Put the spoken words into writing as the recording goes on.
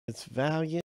It's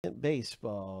Valiant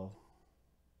Baseball.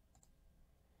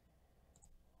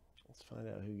 Let's find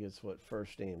out who gets what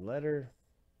first name letter.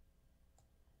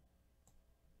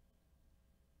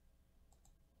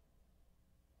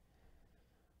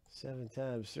 Seven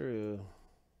times through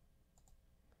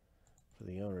for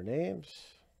the owner names.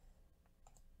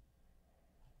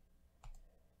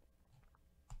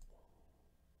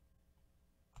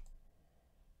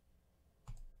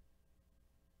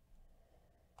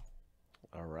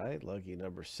 All right, lucky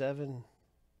number 7.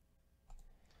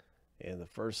 And the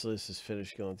first list is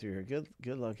finished going through here.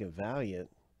 Good luck in Valiant.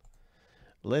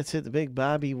 Let's hit the big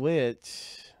Bobby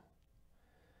Witt.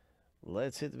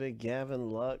 Let's hit the big Gavin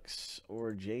Lux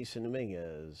or Jason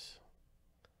Dominguez.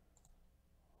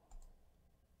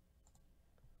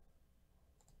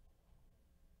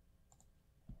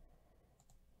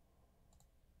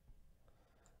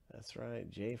 That's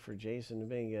right. J for Jason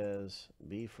Dominguez.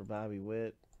 B for Bobby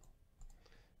Witt.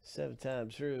 7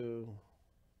 times through.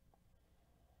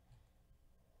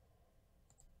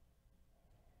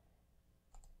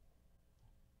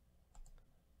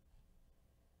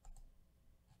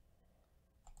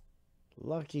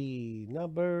 Lucky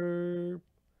number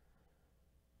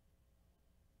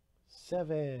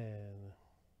 7.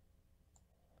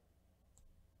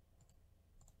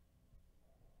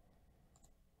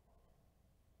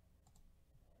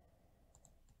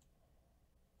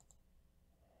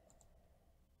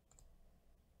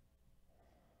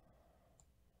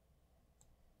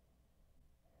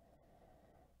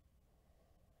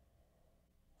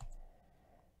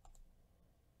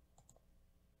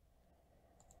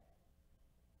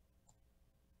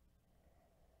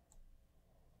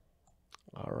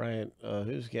 All right,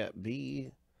 who's got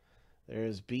B?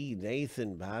 There's B,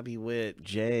 Nathan, Bobby Witt,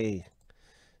 J,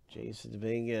 Jason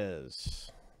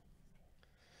Dominguez.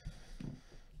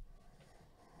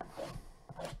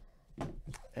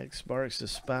 X marks the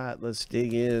spot. Let's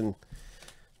dig in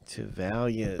to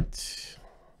Valiant.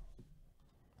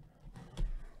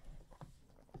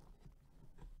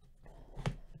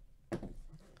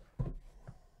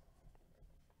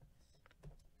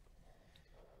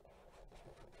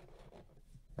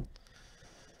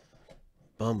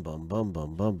 Bum bum bum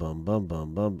bum bum bum bum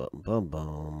bum bum bum bum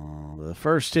bum. The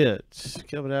first hit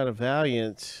coming out of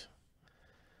Valiant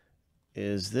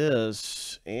is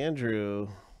this Andrew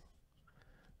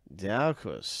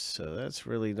Dalquist. So that's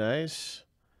really nice.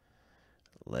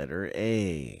 Letter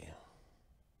A.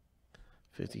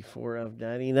 54 of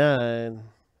 99.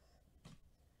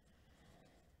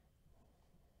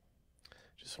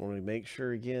 Just want to make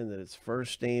sure again that it's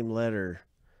first name letter.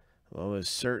 I'm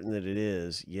almost certain that it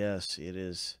is. Yes, it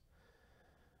is.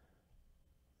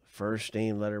 First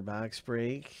name letter box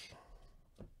break.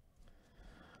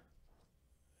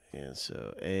 And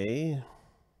so A,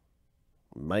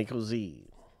 Michael Z.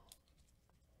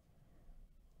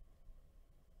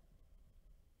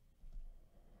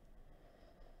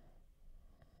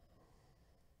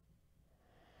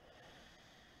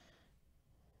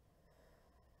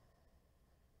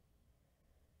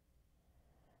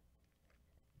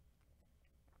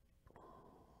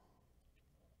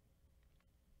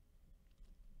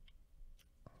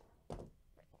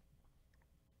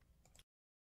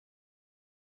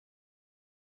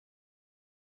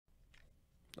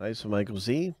 Nice one, Michael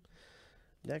Z.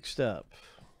 Next up.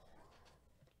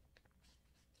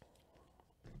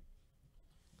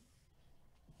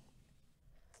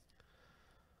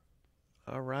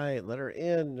 All right, letter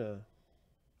N.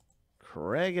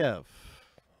 Craig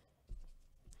F.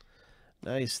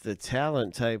 Nice, the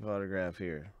talent type autograph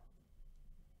here.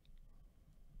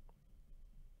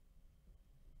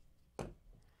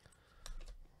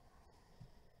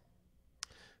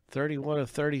 /31 of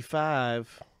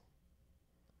 35.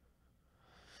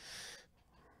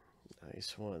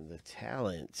 Nice one. The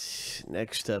talent.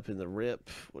 Next up in the rip.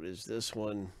 What is this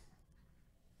one?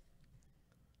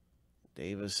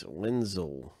 Davis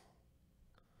Wenzel.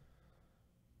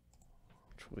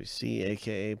 Troy C,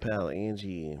 a.k.a. Pal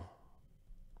Angie.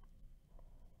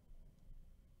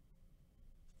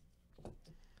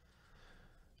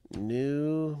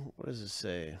 New, what does it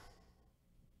say?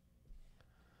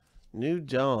 New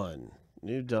Dawn.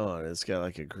 New Dawn. It's got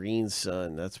like a green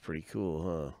sun. That's pretty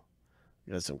cool, huh?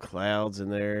 Got some clouds in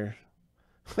there.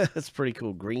 That's pretty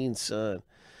cool. Green sun.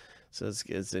 So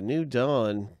it's a New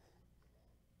Dawn.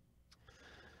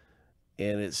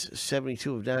 And it's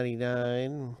 72 of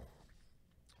 99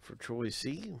 for Troy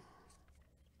C.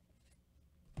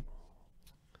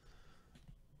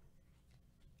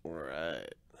 All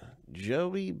right.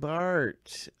 Joey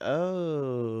Bart.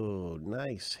 Oh,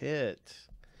 nice hit.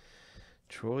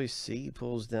 Troy C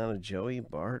pulls down a Joey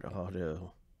Bart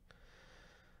auto.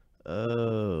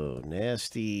 Oh,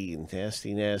 nasty,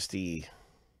 nasty, nasty.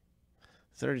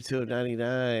 32 of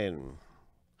 99.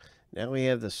 Now we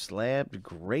have the slabbed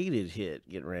graded hit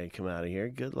getting ready to come out of here.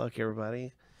 Good luck,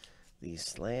 everybody. The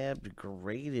slabbed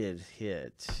graded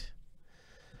hit.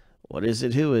 What is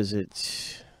it? Who is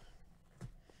it?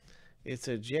 It's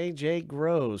a JJ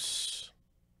Gross.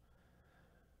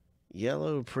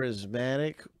 Yellow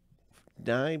prismatic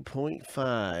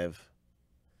 9.5.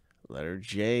 Letter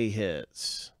J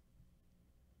hits.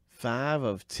 5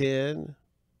 of 10.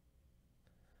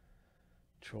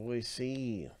 Troy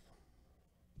C.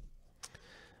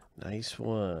 Nice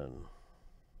one.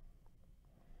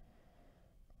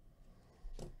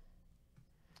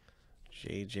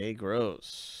 JJ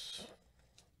Gross.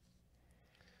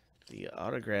 The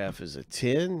autograph is a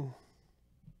 10.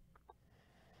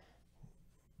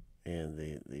 And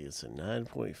it's a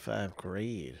 9.5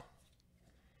 grade.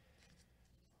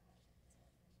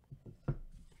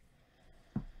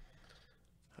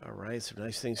 All right, some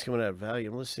nice things coming out of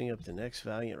Valiant. I'm listening up the next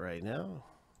Valiant right now.